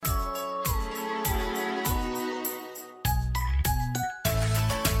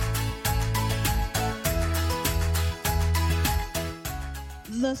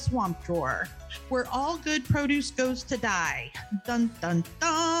the swamp drawer, where all good produce goes to die. Dun, dun,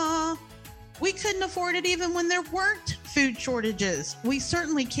 dun. We couldn't afford it even when there weren't food shortages. We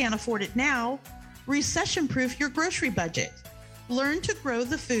certainly can't afford it now. Recession-proof your grocery budget. Learn to grow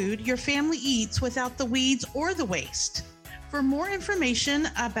the food your family eats without the weeds or the waste. For more information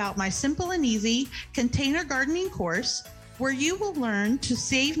about my simple and easy container gardening course, where you will learn to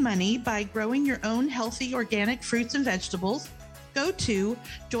save money by growing your own healthy organic fruits and vegetables, go to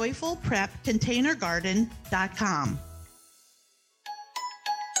joyfulprepcontainergarden.com.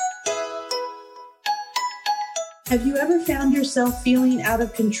 Have you ever found yourself feeling out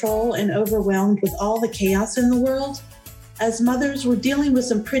of control and overwhelmed with all the chaos in the world? As mothers, we're dealing with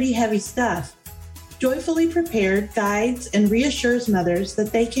some pretty heavy stuff. Joyfully Prepared guides and reassures mothers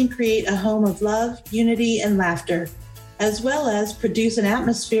that they can create a home of love, unity, and laughter, as well as produce an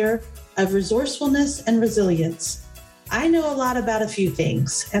atmosphere of resourcefulness and resilience. I know a lot about a few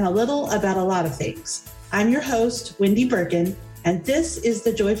things and a little about a lot of things. I'm your host, Wendy Bergen, and this is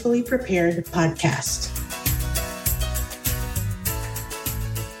the Joyfully Prepared podcast.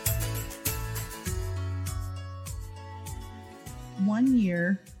 One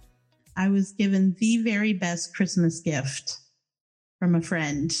year, I was given the very best Christmas gift from a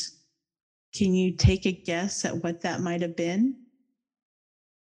friend. Can you take a guess at what that might have been?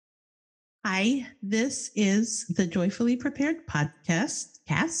 Hi, this is the Joyfully Prepared podcast,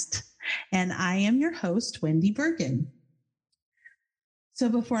 and I am your host, Wendy Bergen. So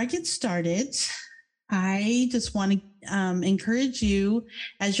before I get started, I just want to encourage you,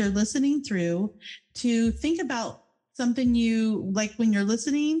 as you're listening through, to think about something you like when you're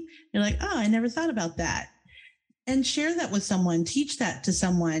listening. You're like, oh, I never thought about that. And share that with someone. Teach that to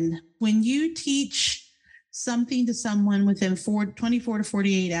someone. When you teach something to someone within 24 to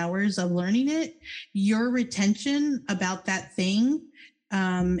 48 hours of learning it, your retention about that thing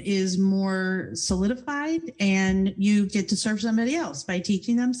is more solidified, and you get to serve somebody else by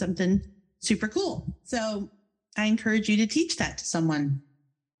teaching them something super cool. So I encourage you to teach that to someone.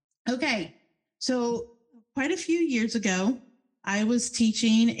 Okay, so quite a few years ago, I was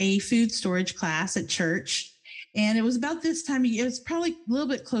teaching a food storage class at church, and it was about this time. It was probably a little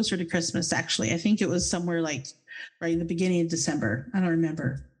bit closer to Christmas, actually. I think it was somewhere like right in the beginning of December. I don't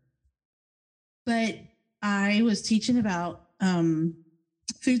remember. But I was teaching about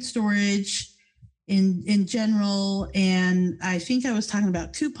food storage in general, and I think I was talking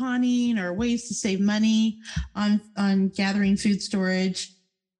about couponing or ways to save money on gathering food storage.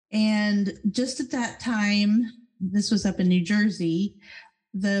 And just at that time, this was up in New Jersey,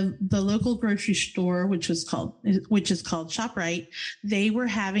 the local grocery store, which is called ShopRite, they were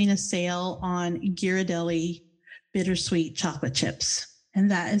having a sale on Ghirardelli bittersweet chocolate chips. And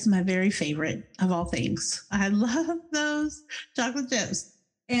that is my very favorite of all things. I love those chocolate chips.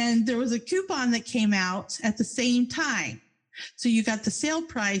 And there was a coupon that came out at the same time. So you got the sale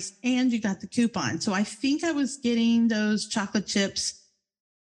price and you got the coupon. So I think I was getting those chocolate chips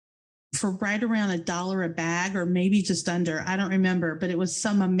for right around $1 a bag, or maybe just under. I don't remember, but it was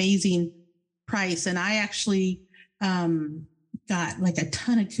some amazing price. And I actually got like a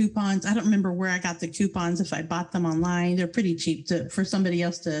ton of coupons. I don't remember where I got the coupons, if I bought them online. They're pretty cheap for somebody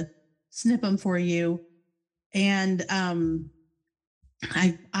else to snip them for you. And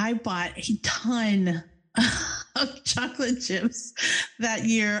I bought a ton of chocolate chips that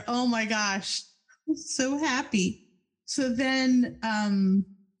year. Oh my gosh, I'm so happy. So then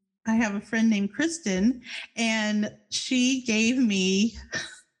I have a friend named Kristen, and she gave me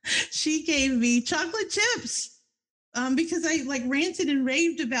chocolate chips because I like ranted and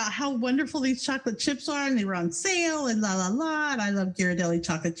raved about how wonderful these chocolate chips are, and they were on sale and la la la. And I love Ghirardelli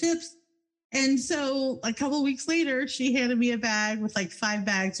chocolate chips. And so a couple of weeks later, she handed me a bag with like 5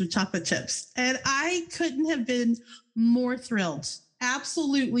 bags of chocolate chips, and I couldn't have been more thrilled.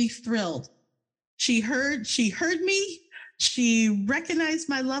 Absolutely thrilled. She heard me. She recognized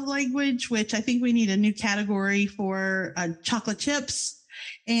my love language, which I think we need a new category for chocolate chips.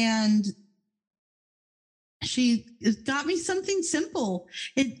 And she got me something simple.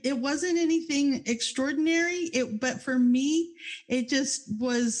 It wasn't anything extraordinary, but for me, it just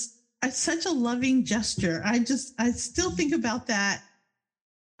was such a loving gesture. I still think about that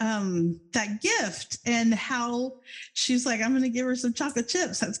gift and how she's like, I'm going to give her some chocolate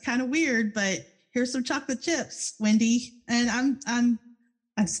chips. That's kind of weird, but here's some chocolate chips, Wendy. And I'm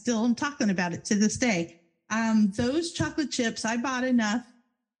still talking about it to this day. Those chocolate chips, I bought enough.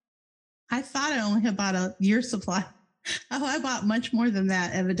 I thought I only had bought a year's supply. Oh, I bought much more than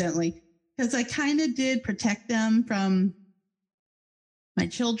that, evidently, because I kind of did protect them from my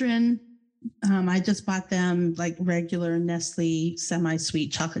children I just bought them like regular Nestle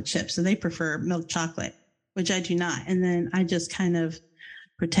semi-sweet chocolate chips. So they prefer milk chocolate, which I do not. And then I just kind of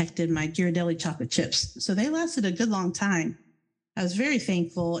protected my Ghirardelli chocolate chips. So they lasted a good long time. I was very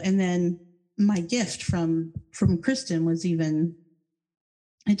thankful. And then my gift from Kristen was even,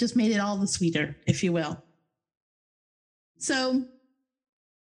 it just made it all the sweeter, if you will. So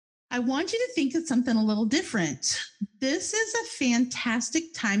I want you to think of something a little different. This is a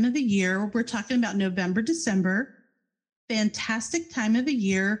fantastic time of the year. We're talking about November, December. Fantastic time of the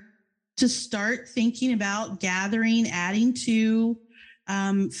year to start thinking about gathering, adding to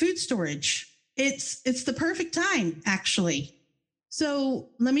food storage. It's the perfect time, actually. So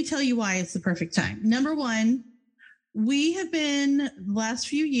let me tell you why it's the perfect time. Number one, we have been the last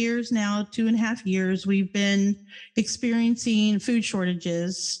few years now, 2.5 years, we've been experiencing food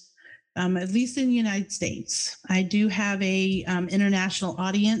shortages, at least in the United States. I do have a international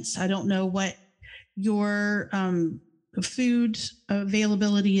audience. I don't know what your food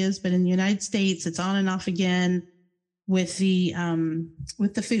availability is, but in the United States, it's on and off again with the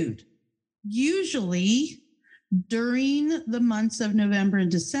food. Usually during the months of November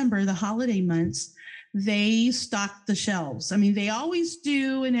and December, the holiday months, they stock the shelves. I mean, they always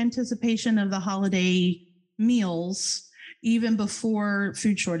do in anticipation of the holiday meals, even before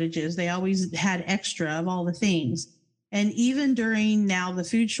food shortages. They always had extra of all the things. And even during now the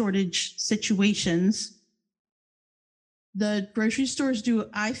food shortage situations, the grocery stores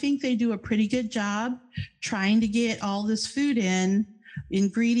I think they do a pretty good job trying to get all this food in,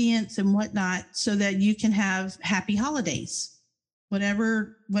 ingredients and whatnot, so that you can have happy holidays,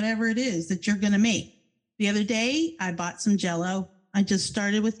 whatever it is that you're going to make. The other day, I bought some Jell-O. I just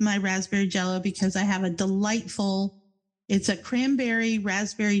started with my raspberry Jell-O because I have a delightful, it's a cranberry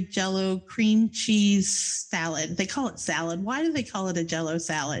raspberry Jell-O cream cheese salad. They call it salad. Why do they call it a Jell-O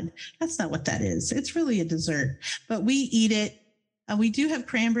salad? That's not what that is. It's really a dessert, but we eat it. We do have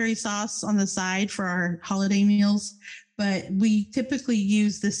cranberry sauce on the side for our holiday meals, but we typically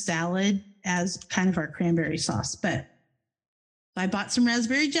use this salad as kind of our cranberry sauce. But I bought some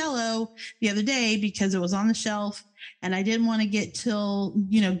raspberry Jell-O the other day because it was on the shelf and I didn't want to get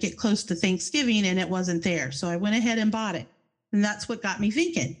close to Thanksgiving and it wasn't there. So I went ahead and bought it. And that's what got me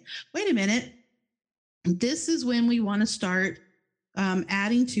thinking, wait a minute, this is when we want to start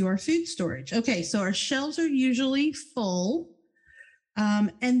adding to our food storage. Okay, so our shelves are usually full.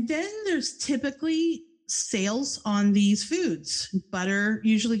 And then there's typically sales on these foods. Butter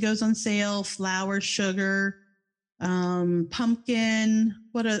usually goes on sale, flour, sugar, pumpkin.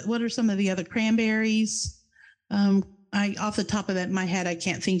 What are some of the other cranberries? Off the top of my head, I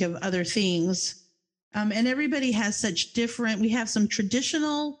can't think of other things. And everybody has such different, we have some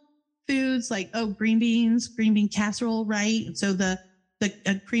traditional foods like, green bean casserole, right? So the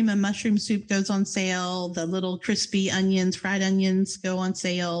cream and mushroom soup goes on sale. The little crispy onions, fried onions go on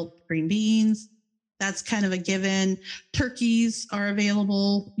sale, green beans. That's kind of a given. Turkeys are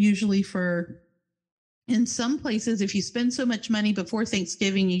available usually in some places, if you spend so much money before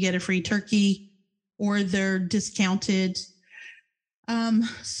Thanksgiving, you get a free turkey or they're discounted. And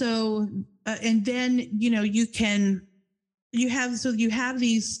then, you have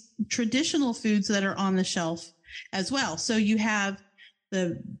these traditional foods that are on the shelf as well. So you have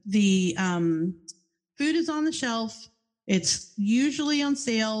the food is on the shelf. It's usually on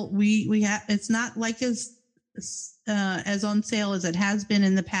sale. We have, it's not like as on sale as it has been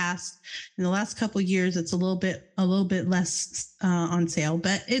in the past. In the last couple of years, it's a little bit less on sale,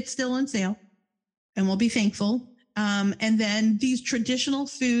 but it's still on sale, and we'll be thankful. And then these traditional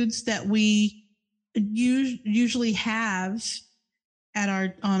foods that we usually have at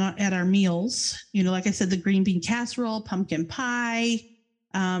our meals, like I said, the green bean casserole, pumpkin pie,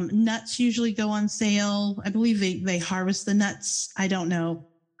 nuts usually go on sale. I believe they harvest the nuts. I don't know.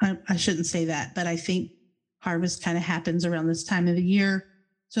 I shouldn't say that, but I think harvest kind of happens around this time of the year.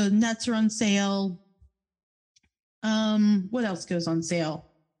 So nuts are on sale. What else goes on sale?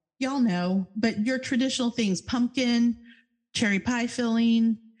 Y'all know, but your traditional things, pumpkin, cherry pie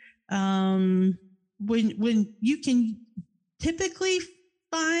filling, when you can typically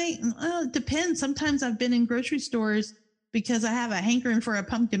find, it depends. Sometimes I've been in grocery stores because I have a hankering for a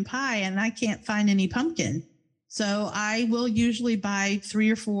pumpkin pie and I can't find any pumpkin. So I will usually buy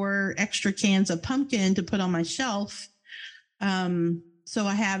 3 or 4 extra cans of pumpkin to put on my shelf. So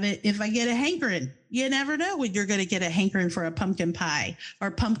I have it. If I get a hankering, you never know when you're going to get a hankering for a pumpkin pie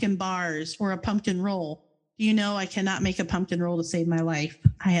or pumpkin bars or a pumpkin roll. I cannot make a pumpkin roll to save my life.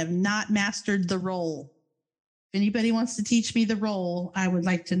 I have not mastered the roll. If anybody wants to teach me the roll, I would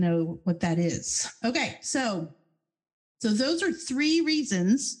like to know what that is. Okay. So those are 3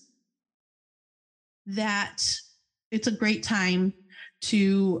 reasons that it's a great time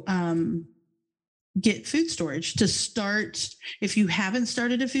to get food storage. To start, if you haven't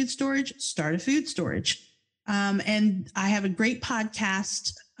started a food storage, start a food storage. And I have a great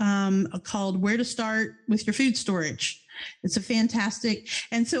podcast called Where to Start with Your Food Storage. It's a fantastic.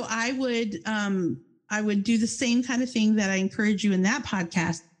 And so I would do the same kind of thing that I encourage you in that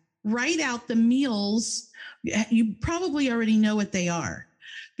podcast. Write out the meals. You probably already know what they are,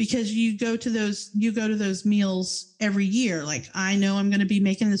 because you go to those meals every year. Like, I know I'm going to be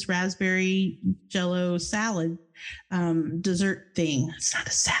making this raspberry jello salad dessert thing. It's not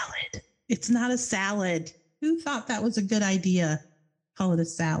a salad. It's not a salad. Who thought that was a good idea? Call it a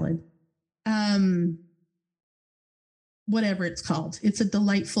salad. Whatever it's called. It's a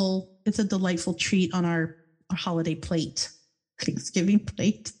delightful treat on our holiday plate. Thanksgiving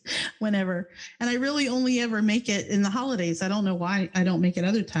plate, whenever. And I really only ever make it in the holidays. I don't know why I don't make it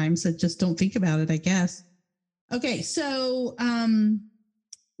other times. I just don't think about it, I guess. Okay, so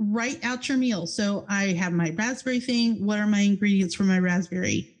write out your meal. So I have my raspberry thing. What are my ingredients for my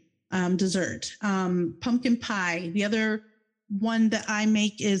raspberry dessert? Pumpkin pie. The other one that I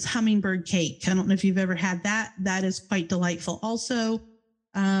make is hummingbird cake. I don't know if you've ever had that. That is quite delightful. Also,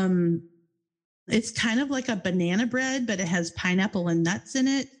 it's kind of like a banana bread, but it has pineapple and nuts in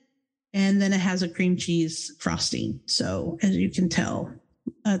it. And then it has a cream cheese frosting. So as you can tell,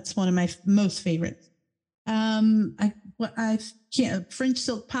 that's one of my most favorites. French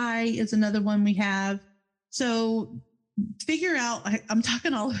silk pie is another one we have. So figure out, I'm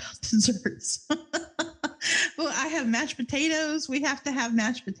talking all about desserts. Well, I have mashed potatoes. We have to have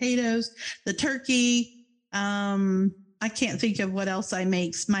mashed potatoes, the turkey. I can't think of what else I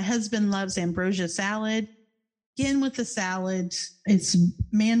make. My husband loves ambrosia salad. Again, with the salad, it's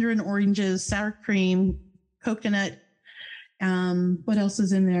mandarin oranges, sour cream, coconut. What else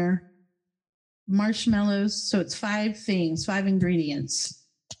is in there? Marshmallows. So it's 5 things, 5 ingredients.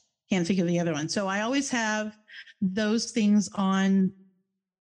 Can't think of the other one. So I always have those things on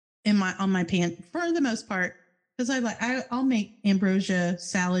my pan for the most part, because I'll make ambrosia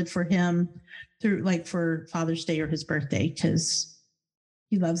salad for him through, like, for Father's Day or his birthday, because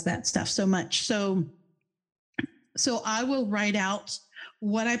he loves that stuff so much. So I will write out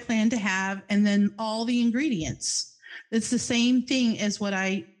what I plan to have and then all the ingredients. It's the same thing as what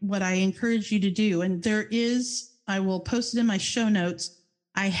I encourage you to do. And I will post it in my show notes.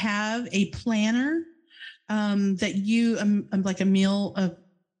 I have a planner that like a meal of,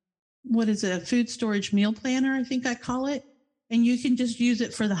 what is it? A food storage meal planner, I think I call it. And you can just use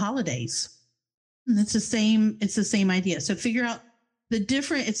it for the holidays. And it's the same idea. So figure out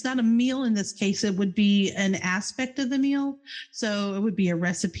it's not a meal in this case. It would be an aspect of the meal. So it would be a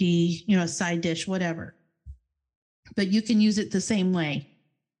recipe, a side dish, whatever. But you can use it the same way.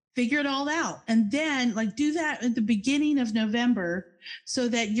 Figure it all out. And then do that at the beginning of November so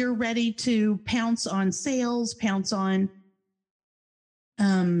that you're ready to pounce on sales, pounce on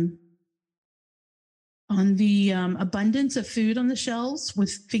the abundance of food on the shelves.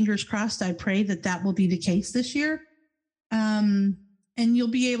 With fingers crossed, I pray that will be the case this year. And you'll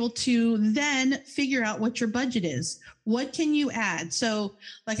be able to then figure out what your budget is. What can you add? So,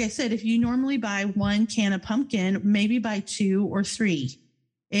 like I said, if you normally buy 1 can of pumpkin, maybe buy 2 or 3.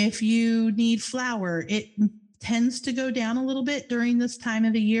 If you need flour, it tends to go down a little bit during this time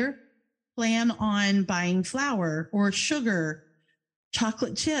of the year. Plan on buying flour or sugar.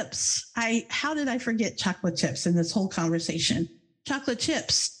 Chocolate chips. How did I forget chocolate chips in this whole conversation? Chocolate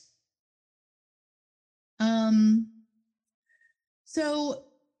chips. So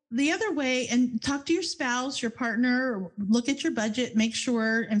the other way, and talk to your spouse, your partner, look at your budget, make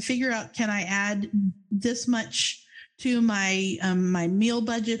sure and figure out, can I add this much to my my meal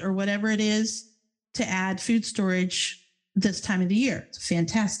budget or whatever it is to add food storage this time of the year? It's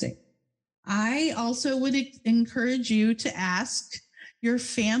fantastic. I also would encourage you to ask your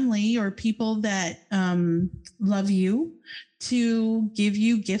family or people that love you to give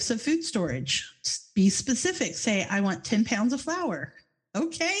you gifts of food storage. Be specific. Say, I want 10 pounds of flour.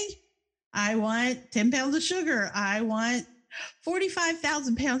 Okay. I want 10 pounds of sugar. I want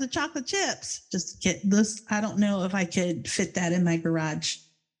 45,000 pounds of chocolate chips. Just get this. I don't know if I could fit that in my garage,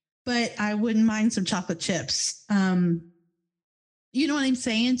 but I wouldn't mind some chocolate chips. You know what I'm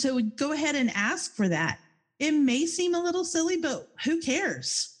saying? So go ahead and ask for that. It may seem a little silly, but who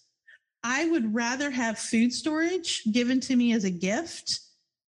cares? I would rather have food storage given to me as a gift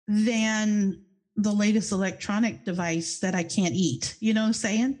than the latest electronic device that I can't eat. You know what I'm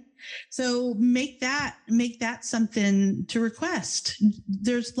saying? So make that something to request.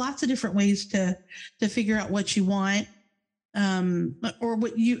 There's lots of different ways to figure out what you want. or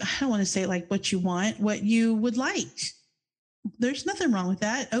I don't want to say like what you want, what you would like. There's nothing wrong with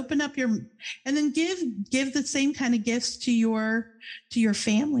that. Open up and then give the same kind of gifts to your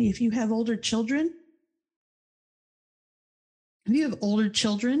family. If you have older children,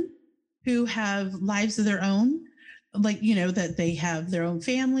 who have lives of their own, like, that they have their own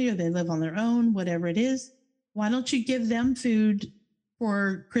family or they live on their own, whatever it is, why don't you give them food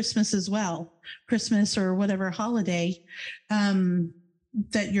for Christmas as well? Christmas or whatever holiday,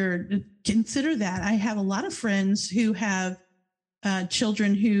 that you're consider that. I have a lot of friends who have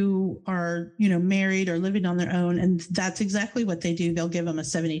children who are, married or living on their own. And that's exactly what they do. They'll give them a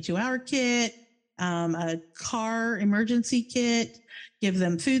 72-hour kit, a car emergency kit, give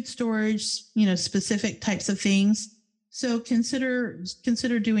them food storage, specific types of things. So consider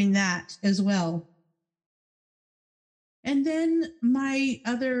doing that as well. And then my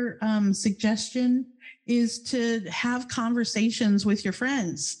other suggestion is to have conversations with your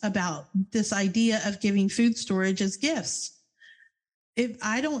friends about this idea of giving food storage as gifts. If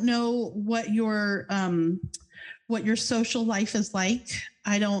I don't know what your social life is like,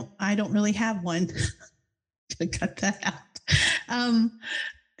 I don't really have one. To cut that out.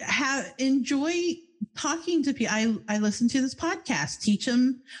 Enjoy talking to people. I listen to this podcast. Teach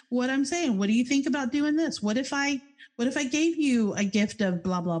them what I'm saying. What do you think about doing this? What if I gave you a gift of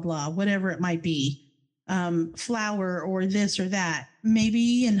blah blah blah, whatever it might be, flour or this or that,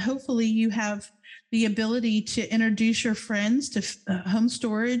 maybe, and hopefully you have the ability to introduce your friends to home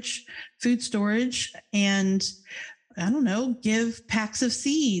storage, food storage, and I don't know, give packs of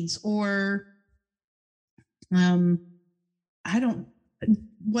seeds or all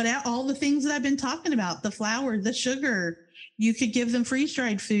the things that I've been talking about, the flour, the sugar. You could give them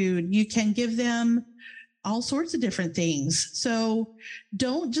freeze-dried food. You can give them all sorts of different things. So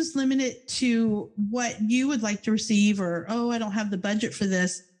don't just limit it to what you would like to receive or, I don't have the budget for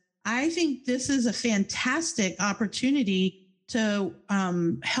this. I think this is a fantastic opportunity to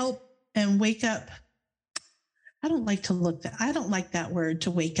help and wake up. I don't like that word,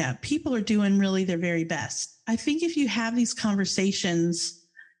 to wake up. People are doing really their very best. I think if you have these conversations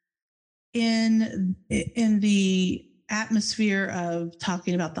in the atmosphere of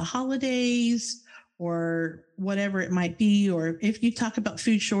talking about the holidays or whatever it might be, or if you talk about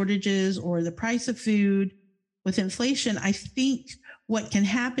food shortages or the price of food with inflation, I think what can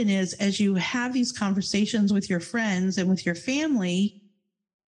happen is, as you have these conversations with your friends and with your family,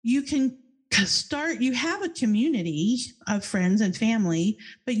 you can you have a community of friends and family,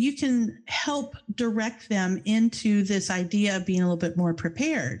 but you can help direct them into this idea of being a little bit more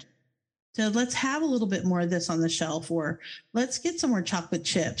prepared. So let's have a little bit more of this on the shelf, or let's get some more chocolate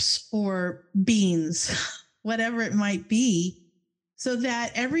chips or beans, whatever it might be, so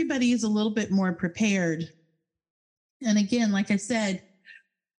that everybody is a little bit more prepared. And again, like I said,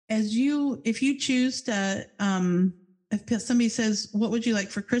 if you choose to, if somebody says, what would you like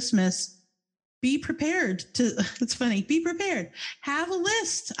for Christmas? Be prepared it's funny, be prepared. Have a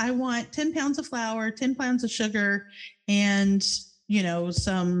list. I want 10 pounds of flour, 10 pounds of sugar, and,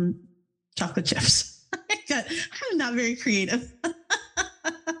 some chocolate chips. I'm not very creative.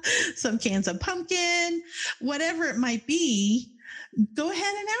 Some cans of pumpkin, whatever it might be. Go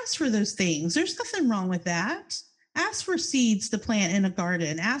ahead and ask for those things. There's nothing wrong with that. Ask for seeds to plant in a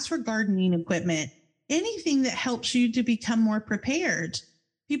garden. Ask for gardening equipment. Anything that helps you to become more prepared.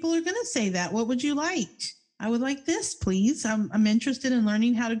 People are going to say that. What would you like? I would like this, please. I'm interested in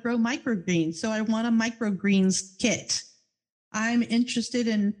learning how to grow microgreens, so I want a microgreens kit. I'm interested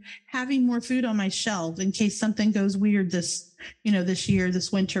in having more food on my shelf in case something goes weird this year,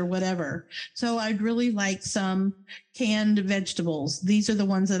 this winter, whatever. So I'd really like some canned vegetables. These are the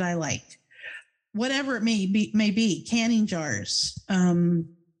ones that I like. Whatever it may be, canning jars. A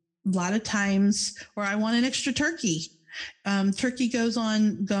lot of times, or I want an extra turkey. Turkey goes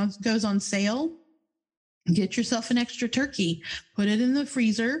on sale. Get yourself an extra turkey, put it in the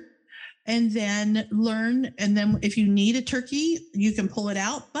freezer, and then if you need a turkey, you can pull it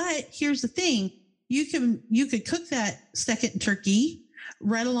out. But here's the thing, you could cook that second turkey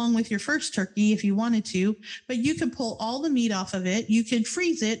right along with your first turkey if you wanted to, but you could pull all the meat off of it. You could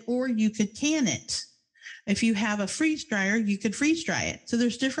freeze it, or you could can it. If you have a freeze dryer, you could freeze dry it. So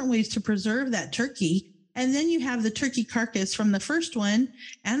there's different ways to preserve that turkey. And then you have the turkey carcass from the first one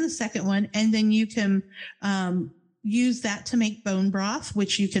and the second one. And then you can use that to make bone broth,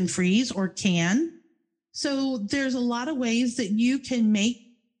 which you can freeze or can. So there's a lot of ways that you can make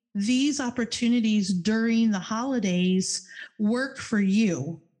these opportunities during the holidays work for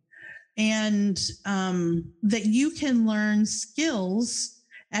you, and that you can learn skills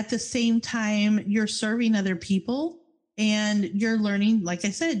at the same time you're serving other people. And you're learning, like I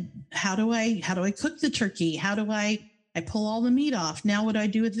said, how do I cook the turkey? How do I pull all the meat off? Now what do I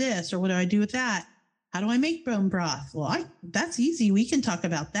do with this, or what do I do with that? How do I make bone broth? Well, that's easy. We can talk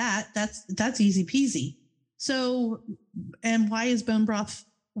about that. That's easy peasy. So, and why is bone broth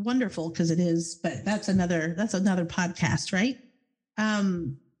wonderful? Because it is, but that's another podcast, right?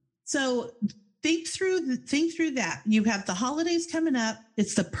 So think through that. You have the holidays coming up.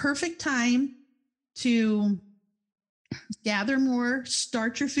 It's the perfect time to gather more,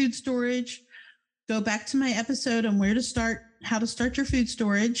 start your food storage, go back to my episode on how to start your food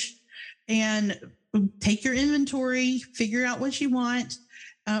storage, and take your inventory, figure out what you want,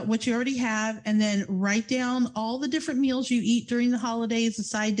 what you already have, and then write down all the different meals you eat during the holidays, the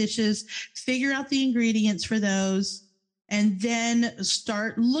side dishes, figure out the ingredients for those, and then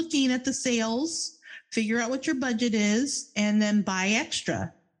start looking at the sales, figure out what your budget is, and then buy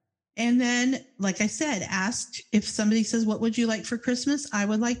extra. And then, like I said, ask if somebody says, what would you like for Christmas? I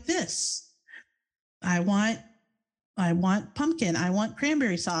would like this. I want pumpkin. I want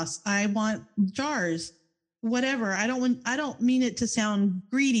cranberry sauce. I want jars, whatever. I don't mean it to sound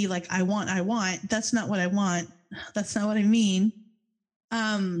greedy. Like I want, that's not what I want. That's not what I mean.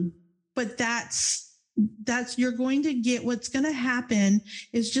 But that's, you're going to get, what's going to happen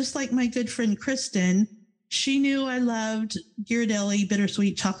is just like my good friend, Kristen, she knew I loved Ghirardelli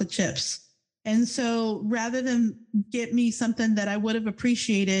bittersweet chocolate chips. And so rather than get me something that I would have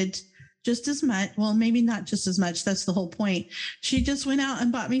appreciated just as much, well, maybe not just as much, that's the whole point, she just went out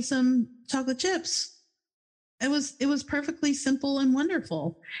and bought me some chocolate chips. It was perfectly simple and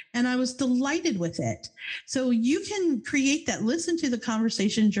wonderful. And I was delighted with it. So you can create that. Listen to the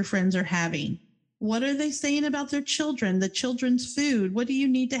conversations your friends are having. What are they saying about their children, the children's food? What do you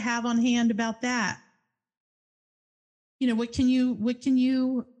need to have on hand about that? You know, what can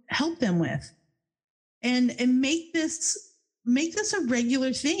you help them with? And make this a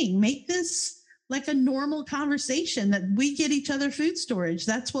regular thing. Make this like a normal conversation that we get each other food storage.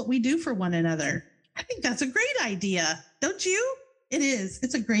 That's what we do for one another. I think that's a great idea. Don't you? It is.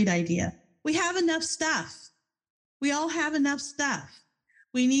 It's a great idea. We have enough stuff. We all have enough stuff.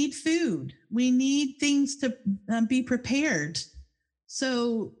 We need food. We need things to be prepared.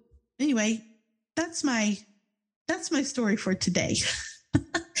 So anyway, that's my story for today.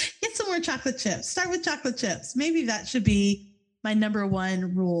 Get some more chocolate chips. Start with chocolate chips. Maybe that should be my number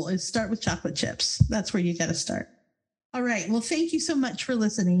one rule, is start with chocolate chips. That's where you got to start. All right. Well, thank you so much for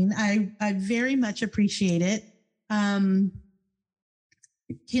listening. I very much appreciate it.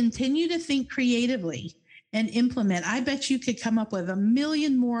 Continue to think creatively and implement. I bet you could come up with a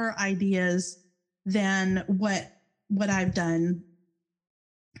million more ideas than what I've done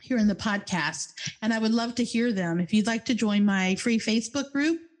here in the podcast. And I would love to hear them. If you'd like to join my free Facebook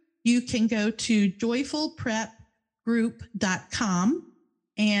group, you can go to joyfulprepgroup.com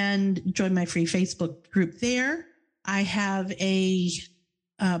and join my free Facebook group there. I have a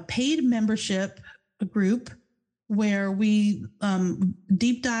paid membership group where we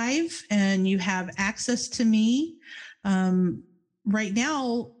deep dive, and you have access to me right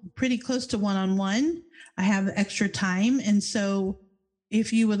now, pretty close to one-on-one. I have extra time. And so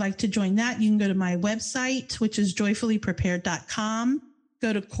if you would like to join that, you can go to my website, which is joyfullyprepared.com,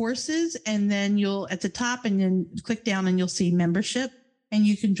 go to courses, and then you'll at the top, and then click down and you'll see membership. And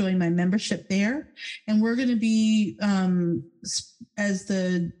you can join my membership there. And we're going to be, as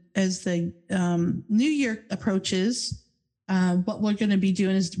the new year approaches, what we're going to be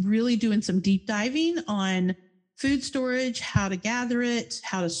doing is really doing some deep diving on food storage, how to gather it,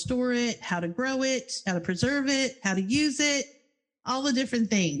 how to store it, how to grow it, how to preserve it, how to use it, all the different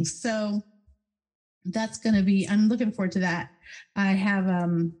things. So that's going to be, I'm looking forward to that.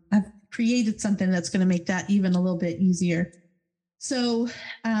 I've created something that's going to make that even a little bit easier. So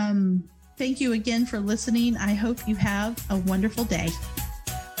thank you again for listening. I hope you have a wonderful day.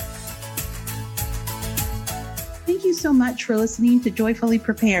 Thank you so much for listening to Joyfully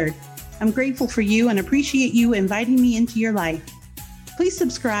Prepared. I'm grateful for you and appreciate you inviting me into your life. Please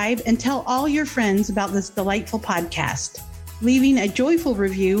subscribe and tell all your friends about this delightful podcast. Leaving a joyful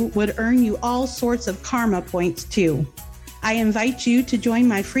review would earn you all sorts of karma points too. I invite you to join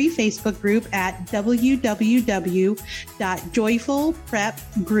my free Facebook group at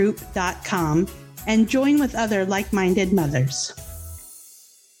www.joyfulprepgroup.com and join with other like-minded mothers.